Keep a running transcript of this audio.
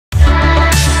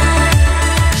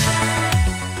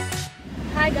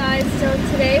guys, so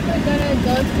today we're gonna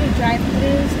go through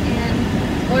drive-thrus and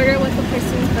order what the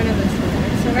person in front of us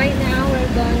orders. So right now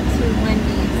we're going to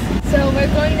Wendy's. So we're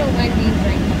going to Wendy's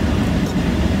right now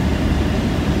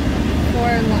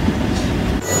for lunch.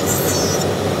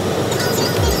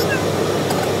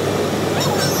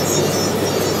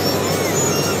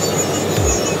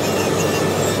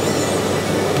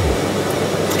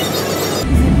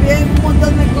 Un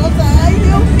montón de cosas. Ay,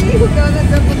 Dios mío, ¿qué van a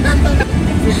hacer con tanto?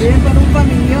 Si piden para un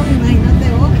familión, imagínate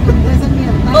vos, con toda esa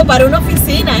mierda. O para una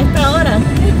oficina a esta hora. A ver,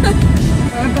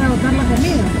 para botar la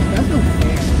comida, ¿acaso?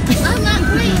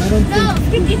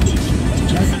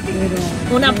 Pero,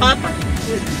 Una papa.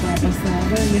 para pasar,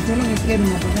 bueno, eso es lo que quiero,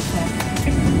 una papa pasar.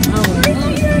 Ah, bueno.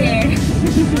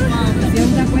 Si es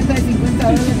una cuenta de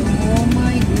 $50, oh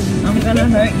my goodness. I'm gonna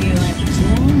hurt you.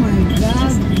 Oh my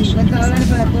god, $50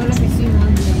 para toda la oficina.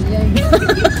 Ay, ay.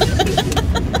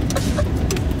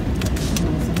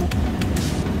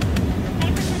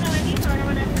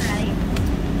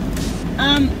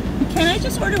 Can I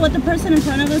just order what the person in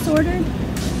front of us ordered?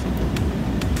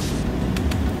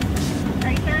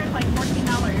 Right there, it's like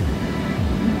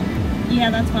 $14.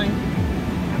 Yeah, that's fine.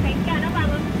 Okay, yeah, no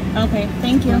problem. Okay,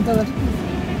 thank you. ¿Cuánto?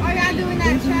 Are y'all doing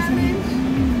that challenge?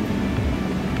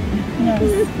 Yes.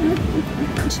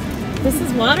 This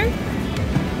is water?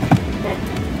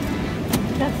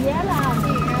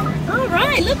 All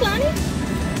right, look, Lonnie.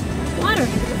 Water.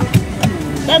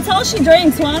 That's all she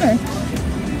drinks, water.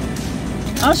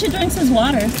 All she drinks is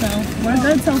water, so we're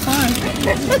good so far.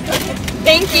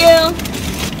 Thank you.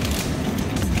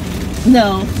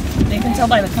 No, they can tell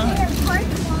by the car.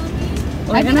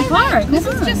 We're gonna park. This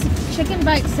Come is on. just chicken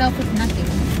by itself with nothing.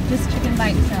 Just chicken by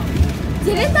itself.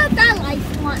 Didn't that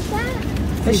life want that?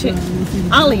 For sure.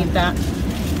 I'll eat that.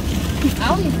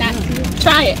 I'll eat that too.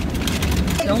 Try it.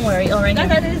 Don't worry. All right.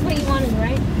 That is what you wanted,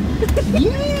 right?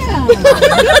 Yeah.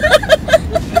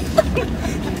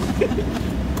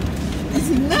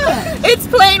 Sin nada. It's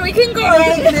plain. We can go.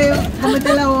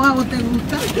 Cómete la hoja, ¿o te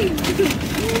gusta?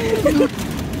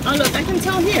 Oh look, I can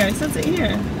tell here. It says it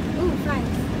here. Ooh, fries.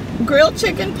 Grilled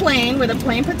chicken plain with a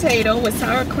plain potato with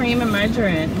sour cream and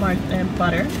margarine and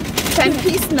butter.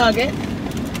 10-piece nugget.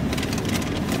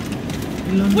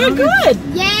 We're good.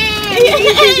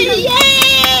 Yay!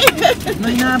 Yay! No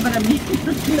hay nada para mí.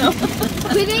 No.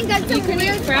 We didn't get You some can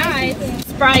weird eat fries.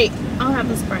 Sprite. I'll have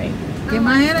the Sprite. ¿Qué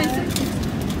más era ese?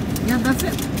 Ya, that's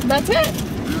it. That's it.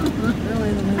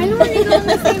 I don't want to go on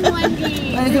the same one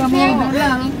day. Parece que vamos a un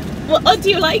lado. Well, oh, do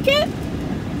you like it?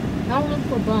 I don't look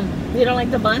for bun. You don't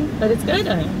like the bun, but it's good.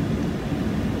 Do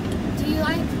you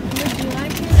like? Would you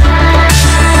like it?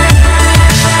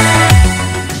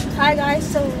 Hi guys,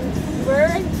 so we're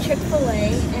in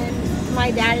Chick-fil-A and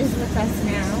my dad is with us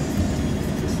now.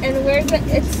 And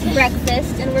it's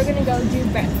breakfast and we're gonna go do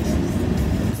breakfast.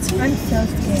 I'm so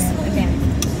scared again.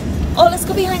 Oh, let's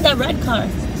go behind that red car.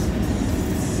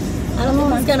 I don't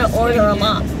think he's gonna order them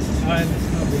up. I'm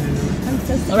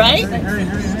so scared. All right? Like,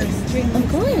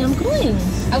 extremely. I'm going.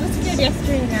 I was scared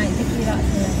yesterday night to get out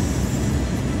today.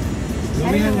 I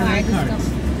don't know why I just don't.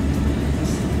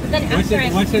 But then after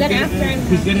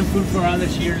He's getting food for other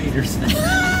cheerleaders.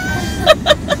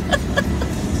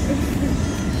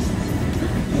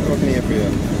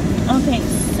 Okay,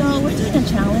 so we're doing a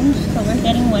challenge. So we're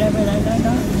getting whatever that guy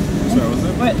got. Sorry, what's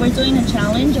that? We're doing a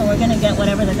challenge, and we're gonna get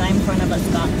whatever the guy in front of us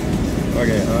got.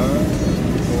 Okay,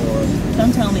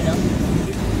 Don't tell me though.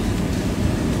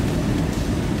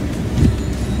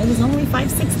 It was only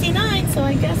 $5.69, so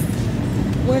I guess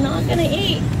we're not gonna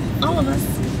eat, all of us.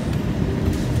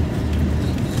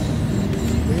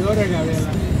 We order,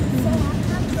 Gabriela.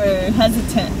 We're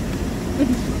hesitant.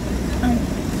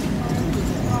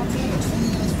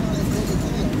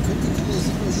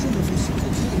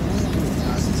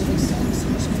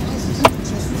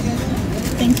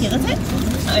 Thank you. That's it?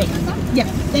 All right. Yeah.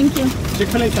 Thank you.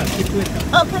 Chick-fil-A sauce, Chick-fil-A sauce.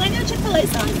 Oh, can I get Chick-fil-A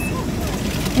sauce?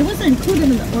 It wasn't included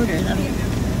in the order, though.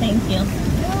 Thank you. Yeah,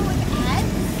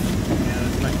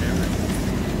 that's my favorite.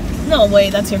 No way,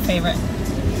 that's your favorite.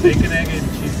 Bacon, egg, and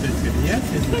cheese biscuit. Yes,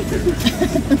 it's my favorite.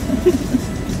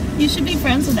 You should be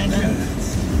friends with that Look guy. at that.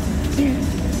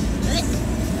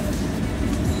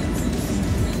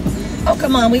 Oh,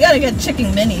 come on. We gotta get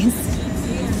chicken minis.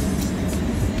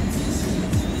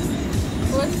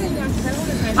 Well, let's take one, 'cause I don't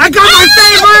want to I got my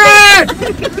favorite!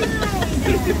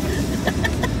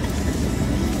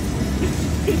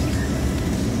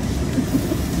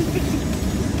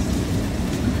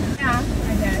 Yeah,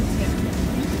 my dad's, yeah.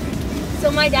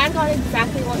 So my dad got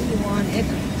exactly what he wanted.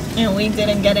 And we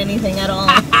didn't get anything at all.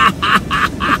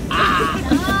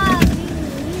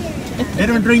 They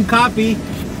don't drink coffee.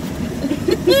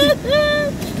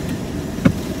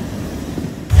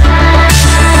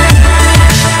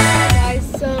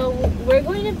 we're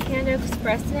going to Panda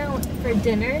Express now for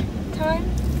dinner time.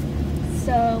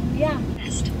 So yeah,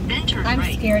 Then turn I'm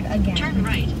right. scared again. Turn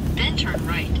right. Then turn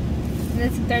right. And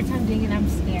it's the third time doing it. I'm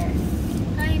scared.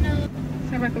 I know.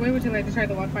 So, Rebecca, where would you like to try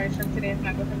the wildfire shrimp today and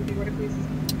taco with the order, please?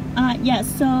 Yes,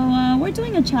 so we're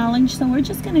doing a challenge, so we're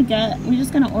just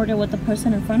gonna order what the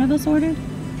person in front of us ordered.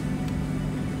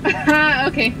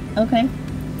 Okay. Okay.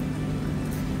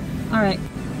 All right.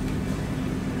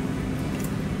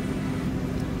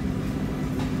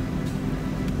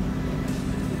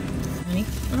 Ready?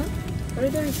 What are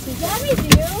the receipts? Yeah, we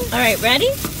do. All right, ready?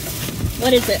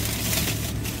 What is it?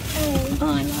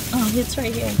 Oh. Oh, it's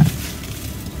right here.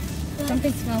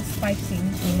 Something smells spicy.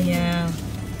 Yeah.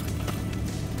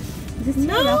 Is this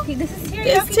teriyaki? This is teriyaki.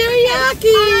 It's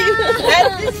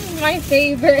teriyaki. This is my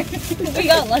favorite. We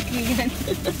got lucky again.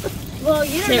 Well,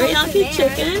 you don't know what's Teriyaki in there.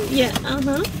 chicken. Yeah.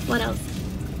 What else?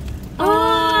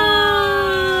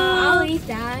 I'll eat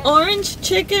that. Orange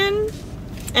chicken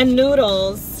and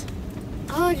noodles.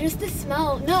 Oh, just the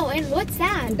smell. No, and what's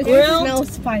that? It Grilled smells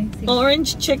spicy.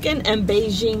 Orange chicken and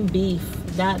Beijing beef.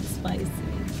 That's spicy.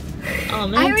 Oh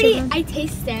man. I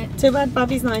taste it. Too bad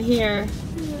Bobby's not here.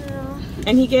 No.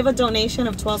 And he gave a donation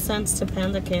of 12 cents to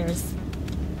Panda Cares.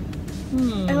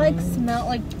 I like smell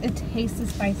like it tastes the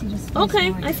spicy. Just Okay,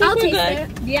 I think I'll we're taste good.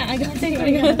 it. yeah, I got think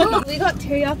teriyaki. We got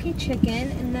teriyaki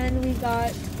chicken, and then we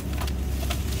got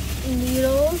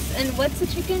noodles. And what's the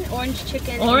chicken? Orange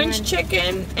chicken. Orange and,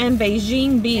 chicken and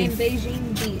Beijing and beef.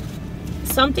 Beijing beef.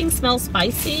 Something smells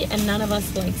spicy, and none of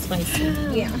us like spicy.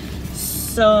 Yeah.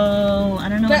 So I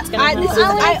don't know But what's gonna I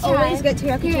happen. always get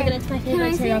teriyaki Here, chicken. It's my can favorite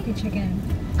I see? teriyaki chicken.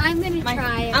 I'm gonna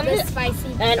try it. I'm The gonna-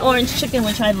 spicy. And orange chicken,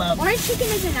 which I love. Orange chicken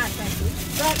isn't that spicy,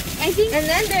 but I think. And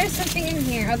then there's something in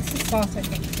here. Oh, this is sauce, I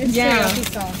think. It's Yeah. teriyaki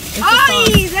sauce. It's a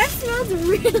sauce. That smells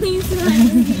really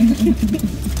spicy.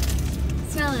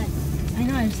 Smell it. I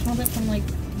know. I smelled it from like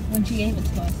when she gave it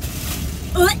to us.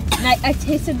 And I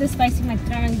tasted the spicy in my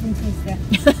throat. I didn't taste it.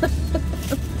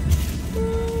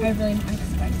 I really like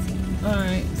spicy. All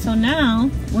right. So now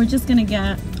we're just gonna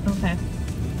get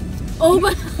Oh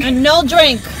my. and no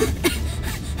drink.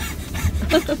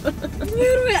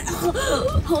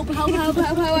 Help.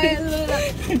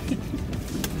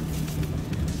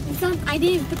 I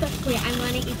didn't put the. Wait, I'm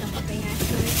gonna eat the whole thing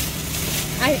actually.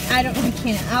 I don't really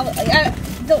can.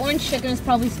 The orange chicken is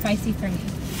probably spicy for me.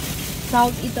 So I'll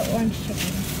eat the orange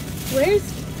chicken.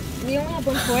 We only have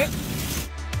one fork?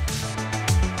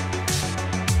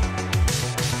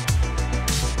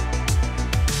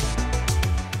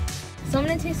 So I'm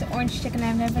gonna taste the orange chicken.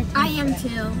 I've never tasted I am it.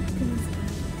 too.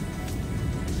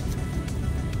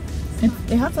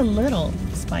 It has a little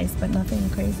spice, but nothing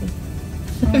crazy.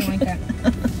 I don't like it.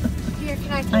 Here,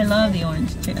 can I taste I love it? the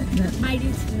orange chicken. I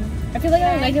do too. I feel like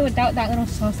I like it without that little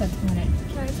sauce that's on it.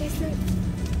 Can I taste it?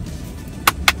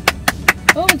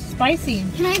 Oh, it's spicy.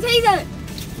 Can I taste it?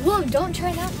 Whoa, don't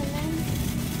try that one then.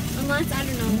 Unless, I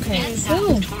don't know. Okay. Head Ooh,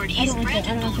 south toward I East don't like it. I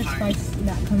Brandon don't like the Boulevard. spice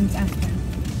that comes after.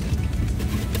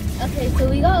 Okay, so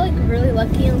we got like really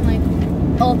lucky on like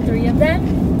all three of them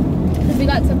because we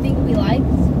got something we liked.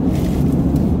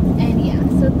 And yeah,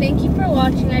 so thank you for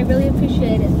watching. I really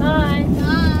appreciate it. Bye.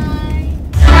 Bye.